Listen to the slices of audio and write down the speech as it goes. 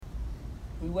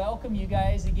We welcome you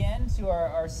guys again to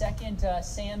our second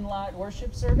Sandlot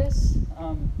worship service.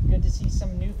 Good to see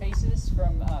some new faces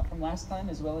from last time,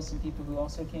 as well as some people who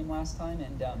also came last time.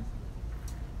 And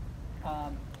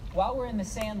while we're in the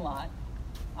Sandlot,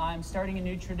 I'm starting a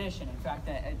new tradition. In fact,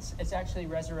 it's actually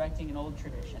resurrecting an old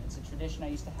tradition. It's a tradition I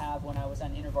used to have when I was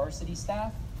on InterVarsity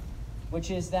staff,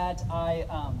 which is that I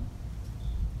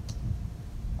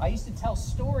used to tell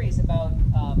stories about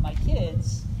my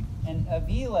kids, and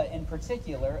Avila in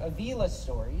particular, Avila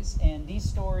stories, and these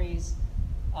stories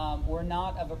were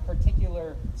not of a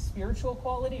particular spiritual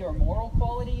quality or moral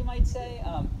quality, you might say.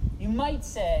 You might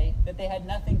say that they had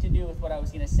nothing to do with what I was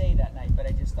going to say that night, but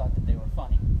I just thought that they were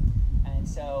funny. And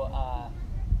so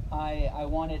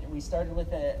we started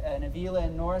with an Avila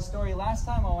and Nora story last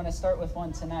time. I want to start with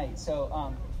one tonight.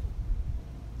 So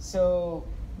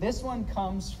this one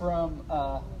comes from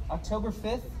October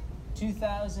 5th,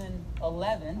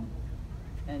 2011,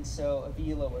 and so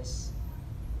Avila was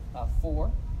 4,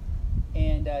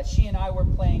 and she and I were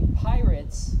playing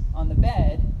pirates on the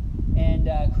bed, and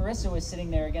Carissa was sitting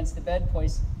there against the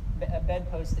bedpost,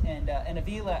 and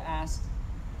Avila asked,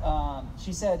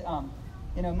 she said,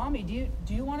 Mommy, do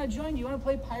you want to join? Do you want to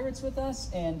play pirates with us?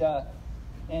 And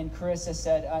Carissa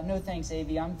said, no thanks,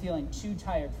 Avi, I'm feeling too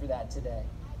tired for that today.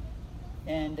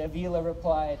 And Avila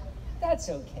replied, that's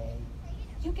okay.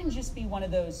 You can just be one of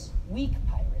those weak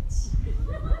pirates.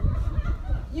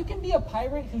 You can be a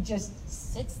pirate who just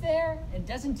sits there and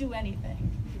doesn't do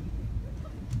anything.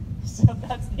 So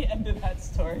that's the end of that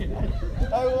story.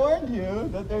 I warned you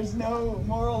that there's no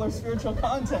moral or spiritual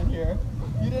content here.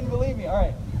 You didn't believe me. All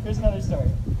right, here's another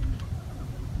story.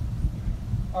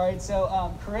 All right, so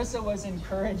Carissa was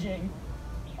encouraging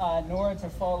Nora to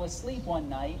fall asleep one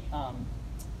night,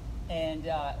 and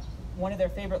one of their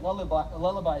favorite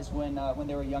lullabies when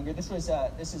they were younger. This is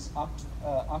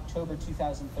October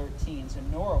 2013, so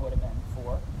Nora would have been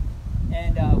 4.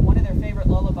 And one of their favorite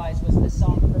lullabies was the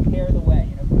song "Prepare the Way."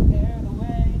 Prepare the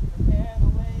way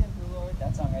of the Lord.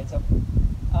 That song, right? So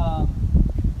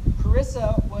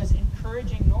Carissa was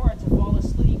encouraging Nora to fall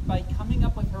asleep by coming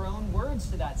up with her own words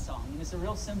to that song. And it's a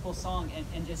real simple song,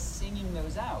 and just singing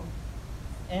those out.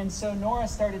 And so Nora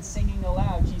started singing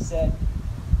aloud. She said,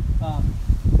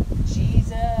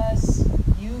 Jesus,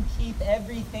 you keep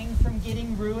everything from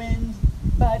getting ruined,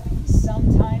 but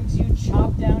sometimes you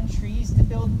chop down trees to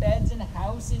build beds and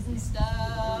houses and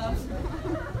stuff.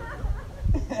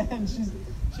 And she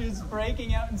was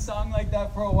breaking out in song like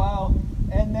that for a while,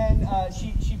 and then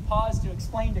she paused to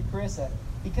explain to Carissa,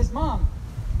 because Mom,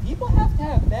 people have to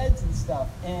have beds and stuff,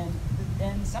 and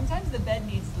sometimes the bed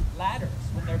needs ladders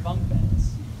with their bunk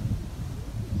beds.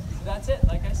 So that's it.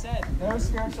 Like I said, no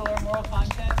spiritual or moral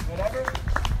content, whatever.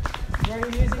 Very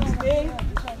amusing to me.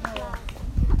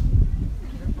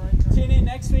 Tune in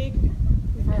next week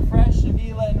for a fresh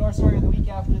Avila and Nora story the week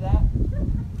after that.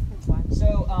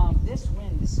 So this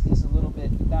wind is a little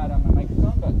bit bad on my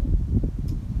microphone, but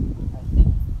I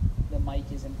think the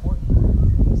mic is important.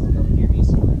 You guys to be able to hear me,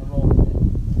 so we're going to roll with it.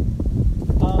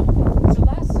 So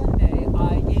last Sunday,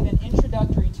 I gave an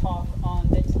introductory talk on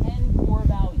the 10 core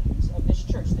values of this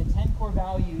church, the 10 core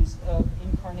values of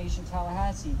Incarnation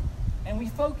Tallahassee. And we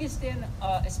focused in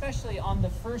especially on the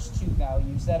first 2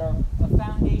 values that are a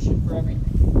foundation for everything.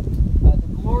 The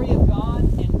glory of God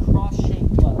and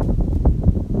cross-shaped love.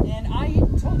 And I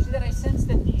told you that I sensed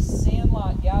that these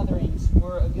Sandlot gatherings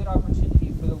were a good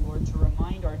opportunity for the Lord to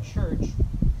remind our church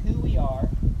who we are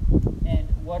and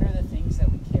what are the things that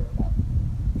we care about.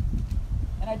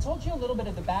 And I told you a little bit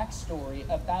of the backstory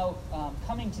about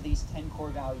coming to these 10 core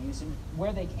values and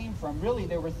where they came from. Really,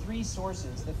 there were 3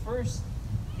 sources. The first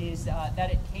is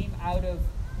that it came out of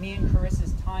me and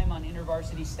Carissa's time on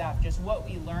InterVarsity staff, just what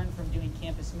we learned from doing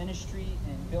campus ministry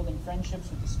and building friendships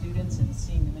with the students and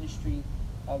seeing the ministry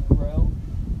grow.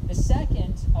 The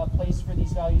second place where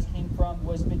these values came from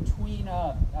was between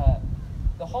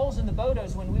the Halls and the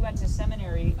Bodos. When we went to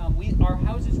seminary, our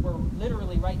houses were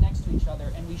literally right next to each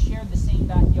other, and we shared the same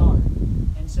backyard.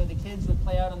 And so the kids would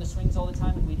play out on the swings all the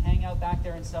time, and we'd hang out back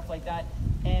there and stuff like that.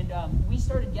 And we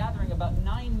started gathering about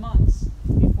 9 months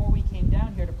before we came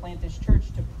down here to plant this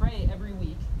church to pray every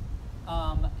week,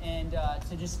 and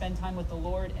to just spend time with the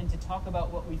Lord and to talk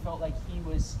about what we felt like He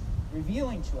was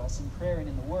revealing to us in prayer and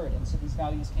in the Word. And so these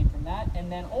values came from that.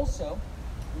 And then also,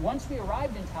 once we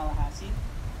arrived in Tallahassee,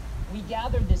 we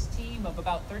gathered this team of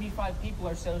about 35 people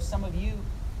or so. Some of you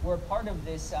were part of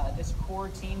this core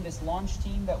team, this launch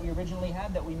team that we originally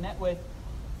had, that we met with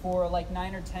for like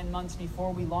 9 or 10 months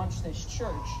before we launched this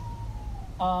church.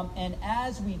 And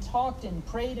as we talked and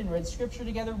prayed and read scripture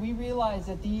together, we realized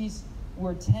that these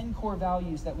were 10 core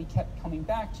values that we kept coming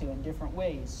back to in different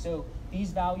ways. So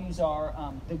these values are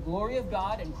the glory of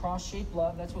God and cross-shaped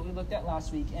love. That's what we looked at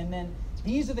last week. And then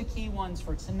these are the key ones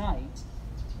for tonight.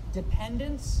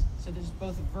 Dependence. So there's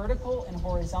both vertical and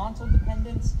horizontal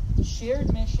dependence.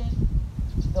 Shared mission.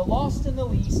 The lost and the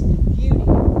least. And beauty.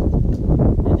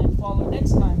 And then followed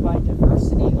next time by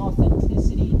diversity,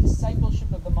 authenticity,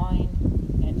 discipleship of the mind,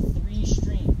 and 3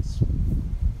 streams.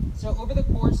 So over the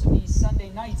course of these Sunday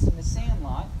nights in the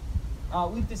Sandlot,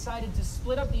 we've decided to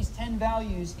split up these 10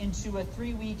 values into a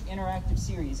 3-week interactive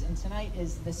series. And tonight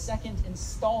is the second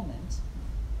installment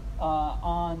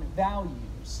on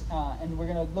values. And we're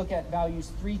going to look at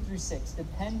values 3 through 6.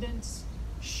 Dependence,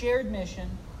 shared mission,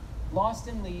 lost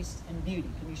and least, and beauty.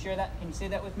 Can you share that? Can you say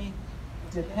that with me?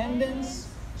 Dependence,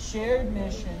 shared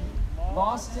mission,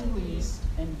 lost and least,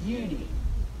 and beauty.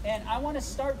 And I want to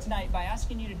start tonight by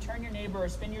asking you to turn your neighbor or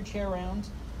spin your chair around.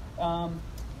 I'm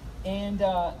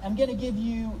going to give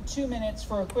you 2 minutes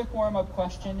for a quick warm-up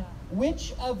question.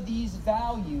 Which of these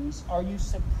values are you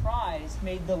surprised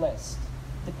made the list?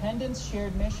 Dependence,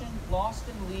 shared mission, lost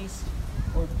and least,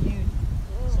 or beauty?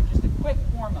 So just a quick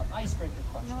warm-up, icebreaker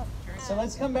question. So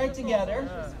let's come back together.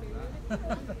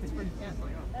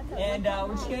 And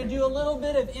we're just going to do a little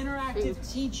bit of interactive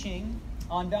teaching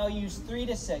on values 3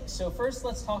 to 6. So first,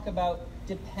 let's talk about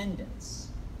dependence.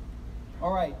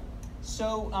 All right.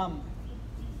 So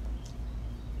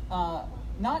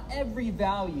not every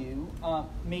value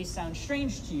may sound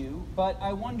strange to you, but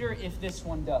I wonder if this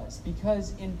one does.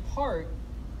 Because in part,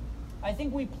 I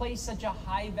think we place such a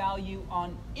high value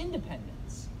on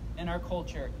independence in our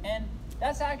culture. And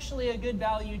that's actually a good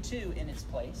value too in its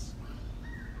place.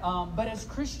 But as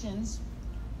Christians,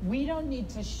 we don't need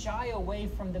to shy away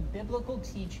from the biblical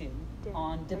teaching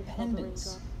on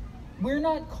dependence. We're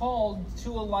not called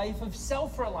to a life of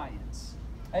self-reliance.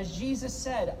 As Jesus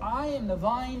said, I am the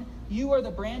vine, you are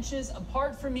the branches.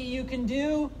 Apart from me, you can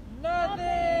do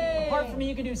nothing. Apart from me,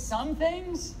 you can do some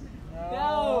things.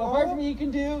 No. Apart from me, you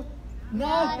can do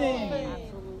nothing.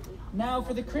 Absolutely. Now,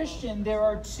 for the Christian, there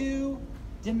are 2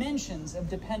 dimensions of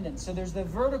dependence. So there's the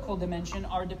vertical dimension,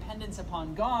 our dependence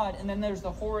upon God, and then there's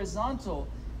the horizontal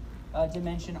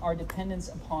dimension, our dependence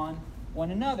upon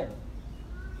one another.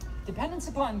 Dependence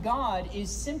upon God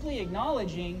is simply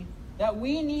acknowledging that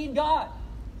we need God.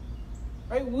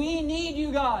 Right? We need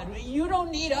you, God. You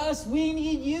don't need us. We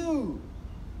need you.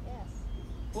 Yes.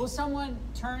 Will someone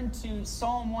turn to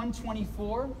Psalm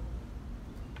 124?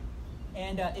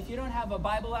 And if you don't have a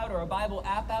Bible out or a Bible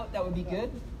app out, that would be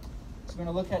good. So we're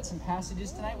going to look at some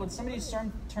passages tonight. Would somebody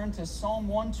turn to Psalm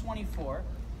 124?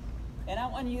 And I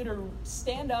want you to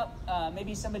stand up.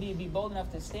 Maybe somebody would be bold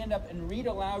enough to stand up and read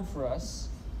aloud for us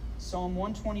Psalm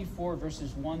 124,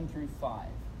 verses 1 through 5.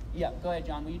 Yeah, go ahead,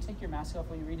 John. Will you take your mask off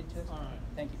while you read it to us? All right.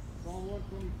 Thank you. Psalm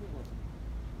 124,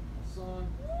 a son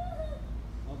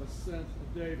of ascent of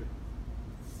David.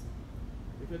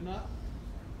 If it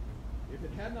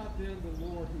had not been the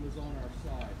Lord who was on our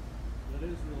side, let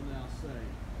Israel now say,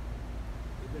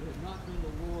 if it had not been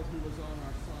the Lord who was on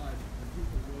our side, and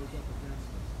people rose up against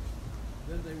us,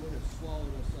 then they would have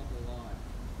swallowed us up alive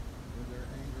when their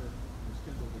anger was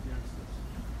kindled against us.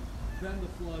 Then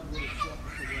the flood would have swept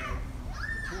us away,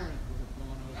 the torrent would have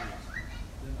gone over us,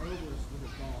 then over us would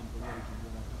have gone the raging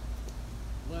water.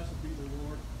 Blessed be the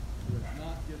Lord who has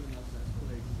not given us as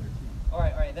plagues their teeth. All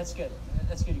right, that's good.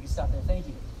 That's good. You can stop there. Thank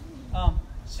you.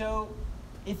 So,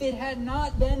 if it had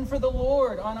not been for the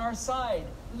Lord on our side,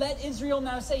 let Israel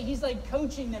now say, he's like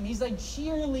coaching them. He's like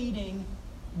cheerleading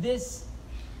this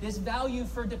value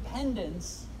for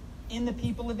dependence in the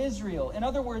people of Israel. In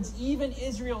other words, even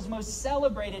Israel's most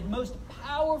celebrated, most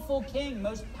powerful king,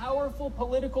 most powerful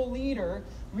political leader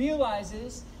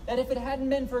realizes that if it hadn't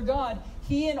been for God,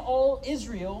 he and all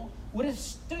Israel would have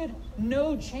stood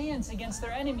no chance against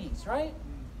their enemies, right?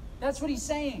 That's what he's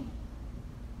saying.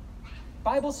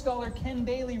 Bible scholar Ken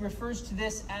Bailey refers to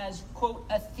this as, quote,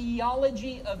 a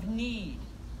theology of need.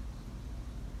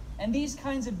 And these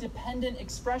kinds of dependent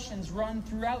expressions run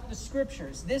throughout the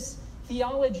scriptures. This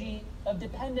theology of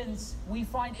dependence, we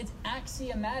find it's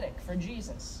axiomatic for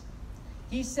Jesus.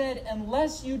 He said,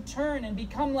 unless you turn and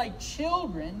become like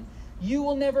children, you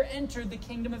will never enter the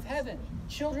kingdom of heaven.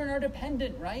 Children are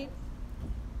dependent, right?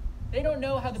 They don't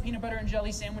know how the peanut butter and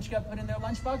jelly sandwich got put in their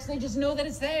lunchbox. They just know that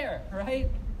it's there, right?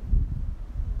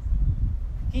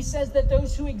 He says that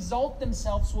those who exalt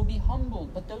themselves will be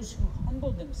humbled, but those who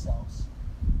humble themselves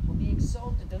will be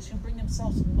exalted. Those who bring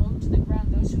themselves low to the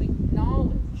ground, those who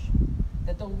acknowledge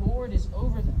that the Lord is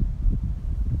over them.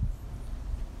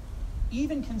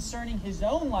 Even concerning his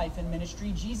own life and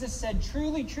ministry, Jesus said,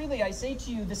 "Truly, truly, I say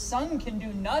to you, the Son can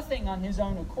do nothing on his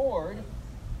own accord,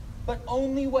 but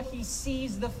only what he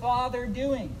sees the Father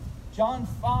doing." John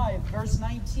 5, verse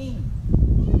 19.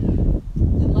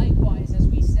 And likewise, as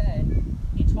we said,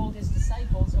 he told his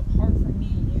disciples, "Apart from me,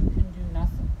 you can do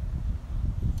nothing."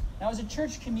 Now, as a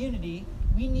church community,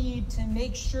 we need to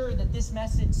make sure that this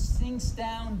message sinks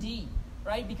down deep,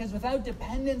 right? Because without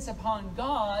dependence upon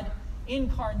God,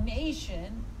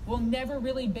 incarnation will never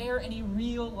really bear any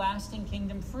real lasting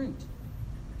kingdom fruit.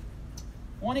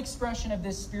 One expression of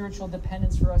this spiritual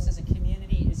dependence for us as a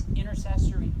community is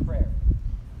intercessory prayer.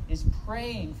 Is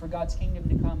praying for God's kingdom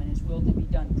to come and his will to be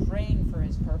done, praying for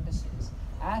his purposes,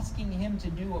 asking him to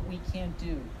do what we can't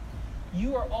do.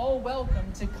 You are all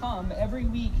welcome to come every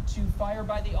week to Fire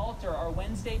by the Altar, our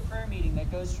Wednesday prayer meeting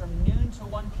that goes from noon to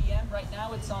 1 p.m. Right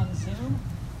now it's on Zoom.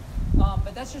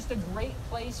 But that's just a great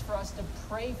place for us to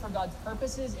pray for God's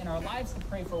purposes in our lives, to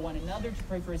pray for one another, to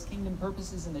pray for his kingdom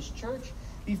purposes in this church.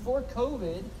 Before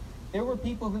COVID, there were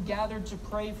people who gathered to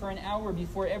pray for an hour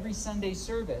before every Sunday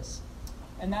service.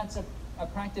 And that's a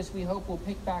practice we hope will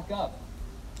pick back up.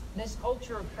 This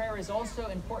culture of prayer is also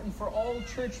important for all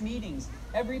church meetings,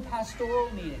 every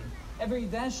pastoral meeting, every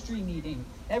vestry meeting,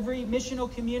 every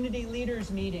missional community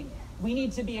leaders meeting. We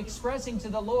need to be expressing to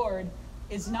the Lord,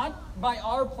 it's not by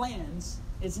our plans,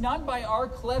 it's not by our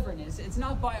cleverness, it's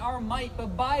not by our might,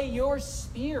 but by your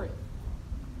Spirit.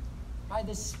 By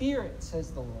the Spirit,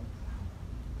 says the Lord.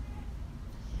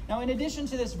 Now, in addition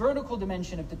to this vertical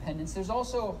dimension of dependence, there's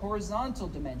also a horizontal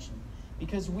dimension,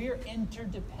 because we're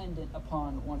interdependent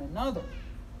upon one another.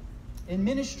 In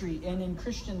ministry and in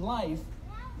Christian life,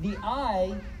 the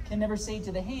eye can never say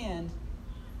to the hand,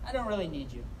 "I don't really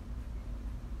need you."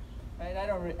 Right?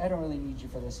 I don't really need you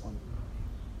for this one.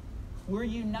 We're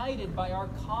united by our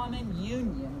common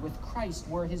union with Christ.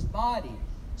 We're his body.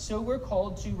 So we're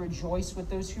called to rejoice with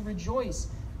those who rejoice,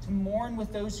 to mourn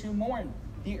with those who mourn.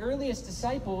 The earliest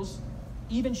disciples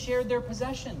even shared their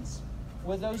possessions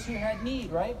with those who had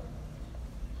need, right?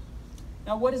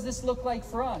 Now, what does this look like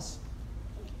for us?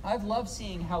 I've loved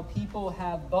seeing how people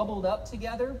have bubbled up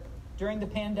together during the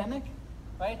pandemic,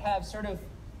 right? Have sort of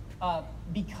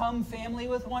become family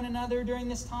with one another during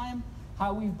this time.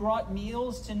 How we've brought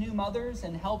meals to new mothers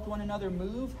and helped one another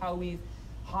move. How we've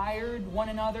hired one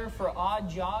another for odd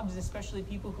jobs, especially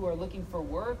people who are looking for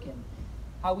work, and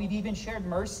how we've even shared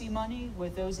mercy money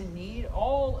with those in need.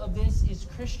 All of this is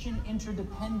Christian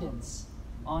interdependence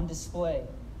on display.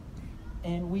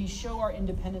 And we show our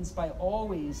independence by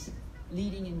always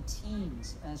leading in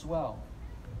teams as well.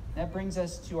 That brings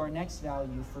us to our next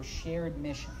value for shared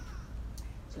mission.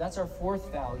 So that's our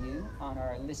fourth value on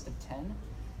our list of 10.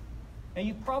 Now,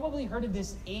 you've probably heard of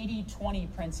this 80-20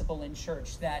 principle in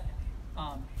church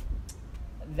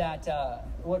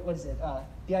what is it?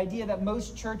 The idea that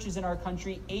most churches in our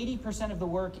country, 80% of the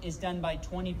work is done by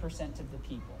 20% of the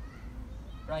people,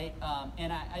 right?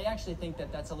 And I actually think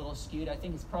that that's a little skewed. I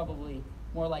think it's probably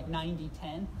more like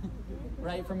 90-10,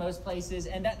 right, for most places.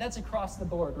 And that's across the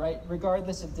board, right,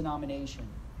 regardless of denomination.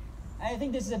 And I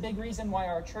think this is a big reason why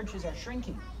our churches are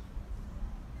shrinking.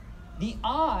 The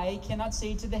eye cannot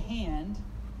say to the hand,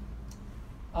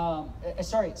 the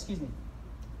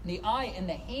eye and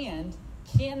the hand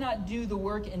cannot do the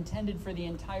work intended for the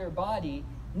entire body.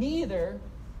 Neither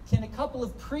can a couple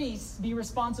of priests be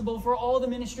responsible for all the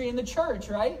ministry in the church,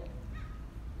 right?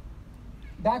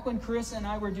 Back when Carissa and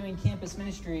I were doing campus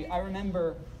ministry, I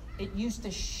remember it used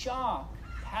to shock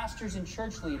pastors and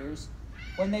church leaders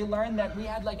when they learned that we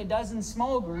had like a dozen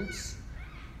small groups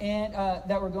and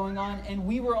that were going on, and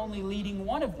we were only leading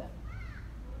one of them.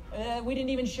 We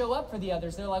didn't even show up for the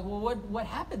others. They're like, well, what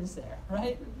happens there,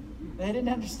 right? They didn't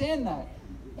understand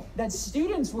that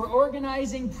students were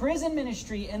organizing prison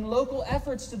ministry and local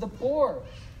efforts to the poor.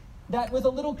 That with a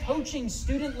little coaching,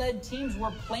 student-led teams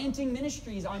were planting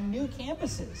ministries on new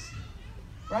campuses,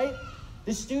 right?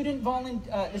 The student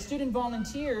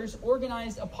volunteers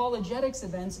organized apologetics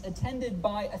events attended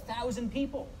by 1,000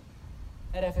 people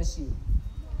at FSU.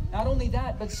 Not only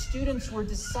that, but students were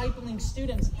discipling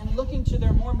students and looking to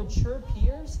their more mature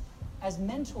peers as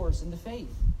mentors in the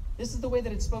faith. This is the way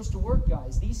that it's supposed to work,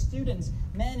 guys. These students,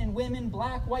 men and women,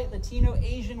 black, white, Latino,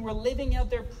 Asian, were living out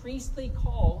their priestly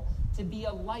call to be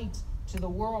a light to the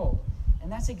world. And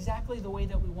that's exactly the way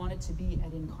that we want it to be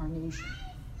at Incarnation.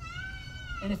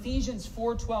 In Ephesians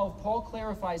 4:12, Paul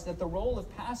clarifies that the role of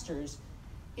pastors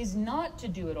is not to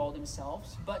do it all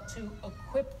themselves, but to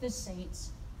equip the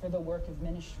saints for the work of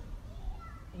ministry.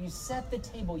 You set the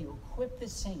table, you equip the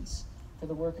saints for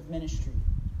the work of ministry.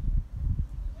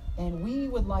 And we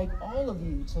would like all of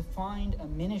you to find a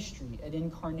ministry at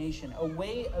Incarnation, a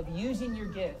way of using your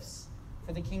gifts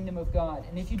for the kingdom of God.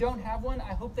 And if you don't have one,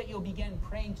 I hope that you'll begin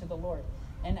praying to the Lord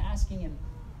and asking him,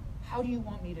 how do you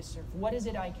want me to serve? What is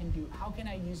it I can do? How can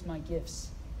I use my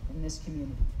gifts in this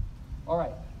community? All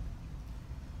right.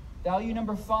 Value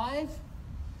number 5.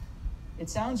 It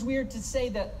sounds weird to say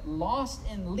that lost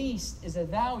and least is a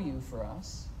value for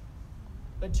us.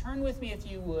 But turn with me, if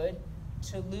you would,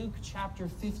 to Luke chapter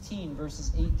 15,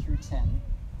 verses 8 through 10.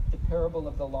 The parable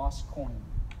of the lost coin.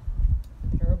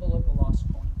 The parable of the lost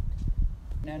coin.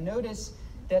 Now notice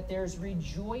that there's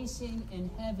rejoicing in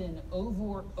heaven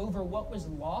over what was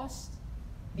lost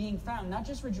being found. Not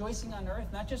just rejoicing on earth,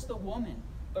 not just the woman,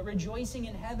 but rejoicing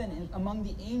in heaven and among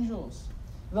the angels.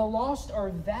 The lost are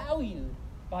valued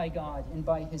by God and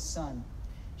by his Son.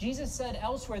 Jesus said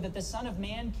elsewhere that the Son of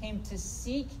Man came to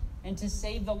seek and to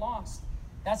save the lost.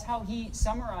 That's how he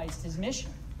summarized his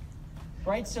mission,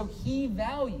 right? So he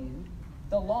valued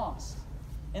the lost.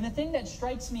 And the thing that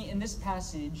strikes me in this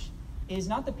passage is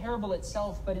not the parable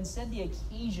itself, but instead the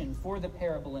occasion for the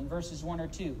parable in verses 1 or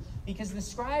 2. Because the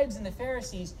scribes and the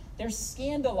Pharisees, they're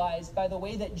scandalized by the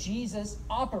way that Jesus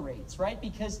operates, right?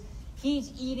 Because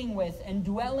he's eating with and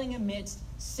dwelling amidst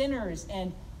sinners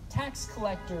and tax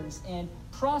collectors and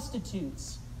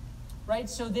prostitutes, right?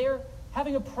 So they're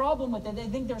having a problem with it. They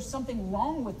think there's something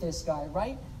wrong with this guy,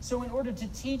 right? So in order to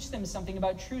teach them something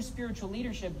about true spiritual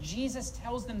leadership, Jesus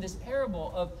tells them this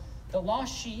parable of the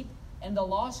lost sheep and the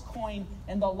lost coin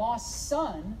and the lost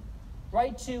son,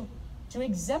 right? To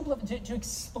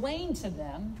explain to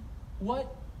them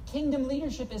what kingdom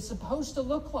leadership is supposed to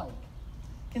look like.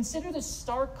 Consider the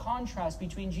stark contrast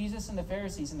between Jesus and the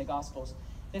Pharisees in the Gospels.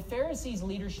 The Pharisees'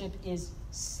 leadership is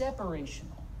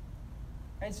separational.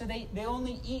 Right? So they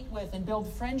only eat with and build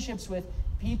friendships with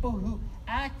people who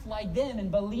act like them and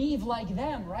believe like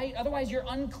them, right? Otherwise, you're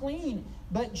unclean.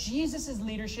 But Jesus'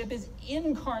 leadership is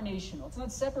incarnational. It's not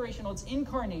separational, it's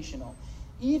incarnational.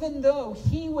 Even though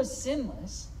he was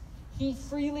sinless, he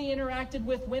freely interacted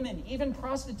with women, even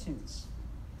prostitutes.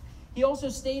 He also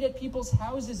stayed at people's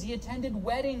houses. He attended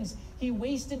weddings. He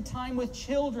wasted time with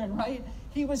children, right?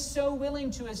 He was so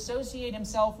willing to associate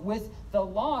himself with the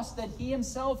lost that he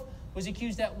himself was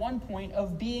accused at one point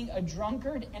of being a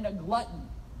drunkard and a glutton,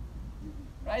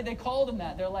 right? They called him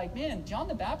that. They're like, man, John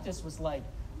the Baptist was like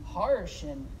harsh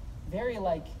and very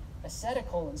like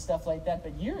ascetical and stuff like that,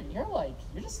 but you're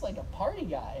just like a party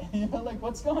guy. You know, like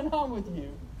what's going on with you?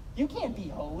 You can't be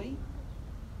holy.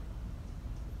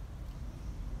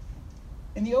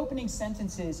 In the opening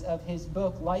sentences of his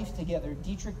book, Life Together,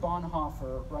 Dietrich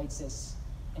Bonhoeffer writes this,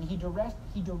 and he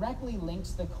directly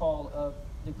links the call of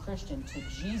the Christian to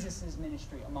Jesus'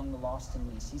 ministry among the lost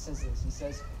and least. He says this, he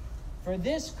says, "For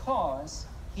this cause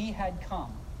he had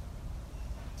come,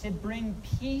 to bring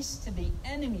peace to the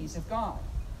enemies of God.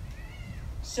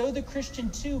 So the Christian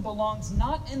too belongs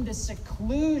not in the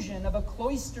seclusion of a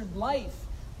cloistered life,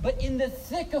 but in the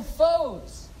thick of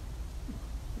foes."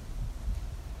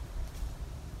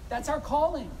 That's our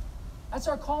calling. That's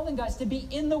our calling, guys, to be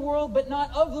in the world, but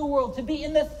not of the world, to be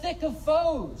in the thick of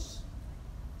foes.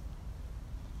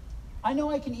 I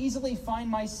know I can easily find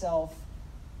myself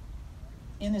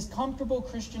in this comfortable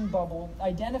Christian bubble,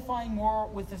 identifying more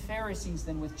with the Pharisees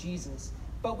than with Jesus.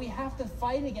 But we have to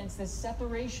fight against this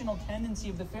separational tendency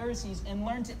of the Pharisees and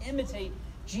learn to imitate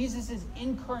Jesus'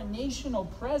 incarnational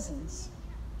presence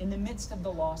in the midst of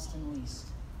the lost and least.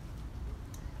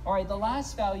 All right, the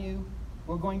last value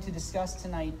we're going to discuss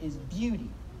tonight is beauty.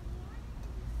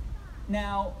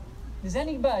 Now, does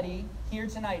anybody here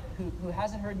tonight who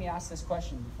hasn't heard me ask this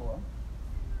question before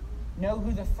know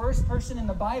who the first person in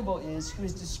the Bible is who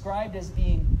is described as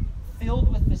being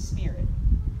filled with the Spirit?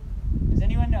 Does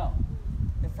anyone know?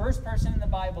 The first person in the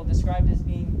Bible described as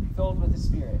being filled with the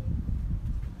Spirit.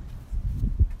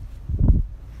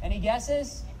 Any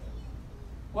guesses?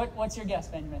 What's your guess,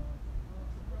 Benjamin?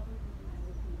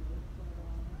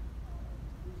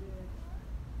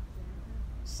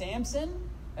 Samson?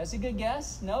 That's a good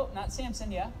guess. No, not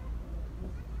Samson, yeah.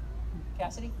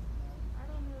 Cassidy? I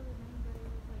don't know the name, but it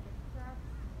was like a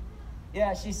craftsman.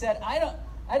 Yeah, she said,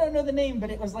 I don't know the name, but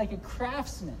it was like a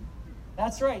craftsman.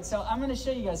 That's right. So I'm going to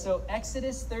show you guys. So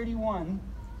Exodus 31,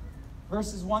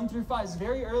 verses 1 through 5 is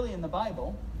very early in the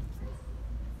Bible.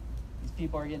 These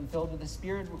people are getting filled with the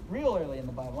Spirit real early in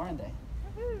the Bible, aren't they?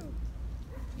 Woohoo!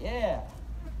 Yeah.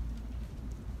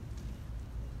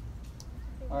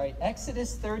 All right,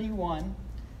 Exodus 31,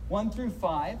 1 through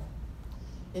 5.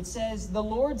 It says, "The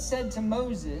Lord said to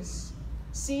Moses,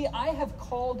 'See, I have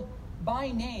called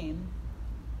by name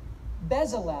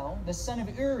Bezalel, the son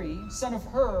of Uri, son of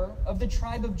Hur, of the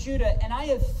tribe of Judah, and I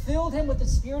have filled him with the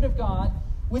Spirit of God,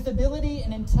 with ability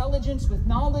and intelligence, with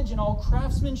knowledge and all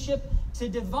craftsmanship, to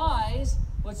devise,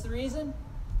 what's the reason?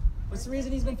 What's the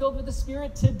reason he's been filled with the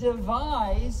Spirit? To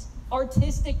devise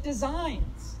artistic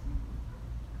designs.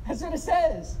 That's what it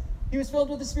says. He was filled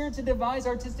with the Spirit to devise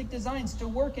artistic designs, to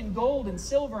work in gold and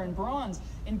silver and bronze,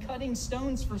 in cutting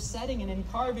stones for setting and in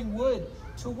carving wood,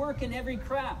 to work in every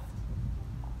craft.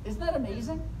 Isn't that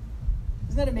amazing?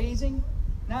 Isn't that amazing?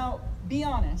 Now, be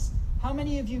honest. How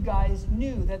many of you guys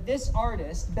knew that this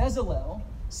artist, Bezalel,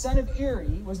 son of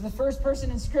Uri, was the first person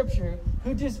in Scripture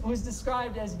who was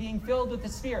described as being filled with the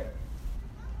Spirit?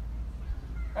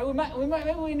 Right?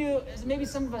 We knew, maybe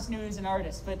some of us knew he was an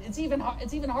artist, but it's even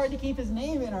hard to keep his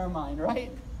name in our mind,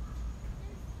 right?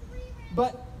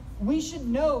 But we should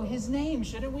know his name,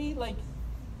 shouldn't we? Like,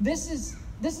 this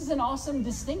is an awesome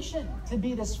distinction to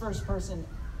be this first person.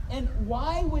 And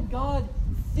why would God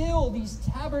fill these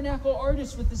tabernacle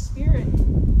artists with the Spirit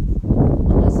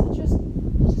unless he just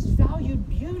valued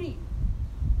beauty?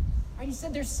 Right? He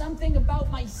said, there's something about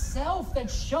myself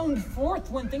that's shown forth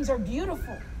when things are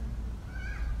beautiful.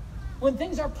 When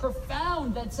things are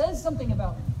profound, that says something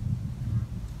about me.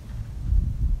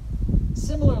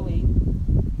 Similarly,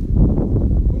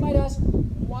 we might ask,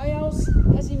 why else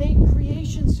has he made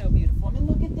creation so beautiful? I mean,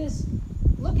 look at this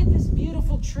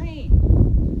beautiful tree.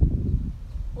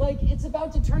 Like, it's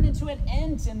about to turn into an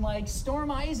Ent in, like, Storm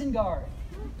Isengard.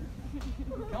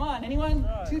 Come on, anyone?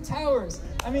 2 towers.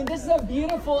 I mean, this is a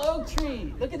beautiful oak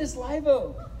tree. Look at this live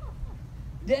oak.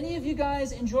 Do any of you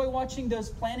guys enjoy watching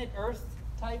those Planet Earth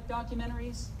type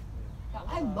documentaries?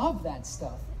 I love that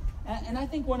stuff. And I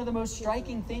think one of the most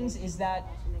striking things is that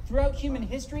throughout human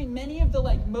history, many of the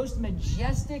most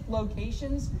majestic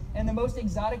locations and the most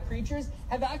exotic creatures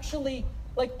have actually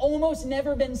almost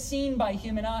never been seen by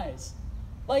human eyes.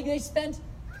 Like, they spent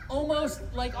almost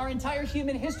our entire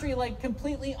human history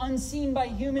completely unseen by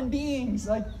human beings.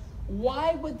 Like,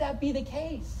 why would that be the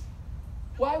case?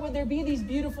 Why would there be these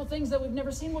beautiful things that we've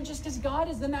never seen? Well, just because God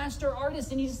is the master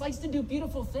artist and he just likes to do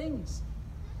beautiful things.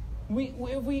 We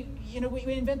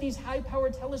invent these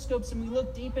high-powered telescopes and we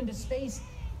look deep into space,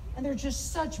 and they're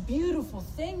just such beautiful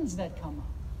things that come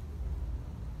up.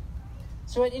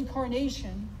 So at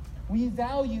Incarnation, we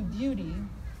value beauty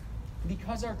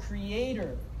because our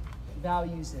Creator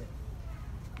values it.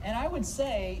 And I would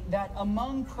say that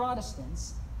among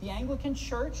Protestants, the Anglican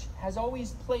Church has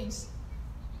always placed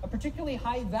a particularly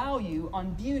high value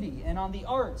on beauty and on the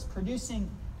arts, producing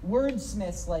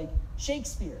wordsmiths like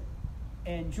Shakespeare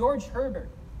and George Herbert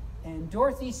and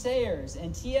Dorothy Sayers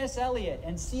and T.S. Eliot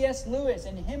and C.S. Lewis,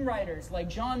 and hymn writers like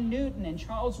John Newton and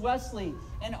Charles Wesley,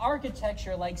 and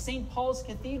architecture like St. Paul's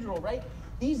Cathedral, right?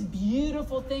 These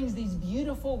beautiful things, these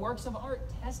beautiful works of art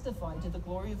testify to the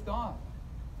glory of God.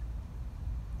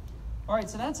 All right,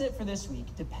 so that's it for this week.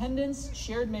 Dependence,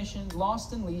 shared mission,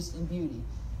 lost and least, and beauty.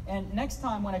 And next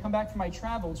time, when I come back from my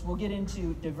travels, we'll get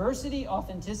into diversity,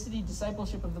 authenticity,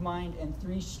 discipleship of the mind, and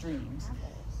 3 streams.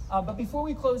 But before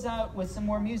we close out with some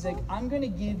more music, I'm going to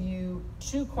give you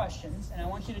 2 questions, and I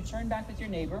want you to turn back with your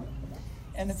neighbor.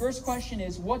 And the first question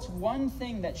is, what's one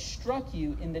thing that struck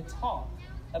you in the talk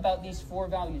about these 4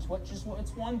 values? What's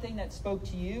one thing that spoke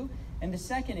to you? And the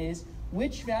second is,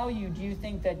 which value do you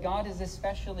think that God is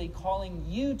especially calling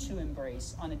you to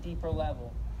embrace on a deeper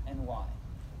level, and why?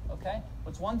 Okay?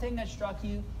 What's one thing that struck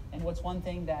you, and what's one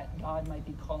thing that God might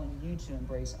be calling you to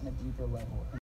embrace on a deeper level?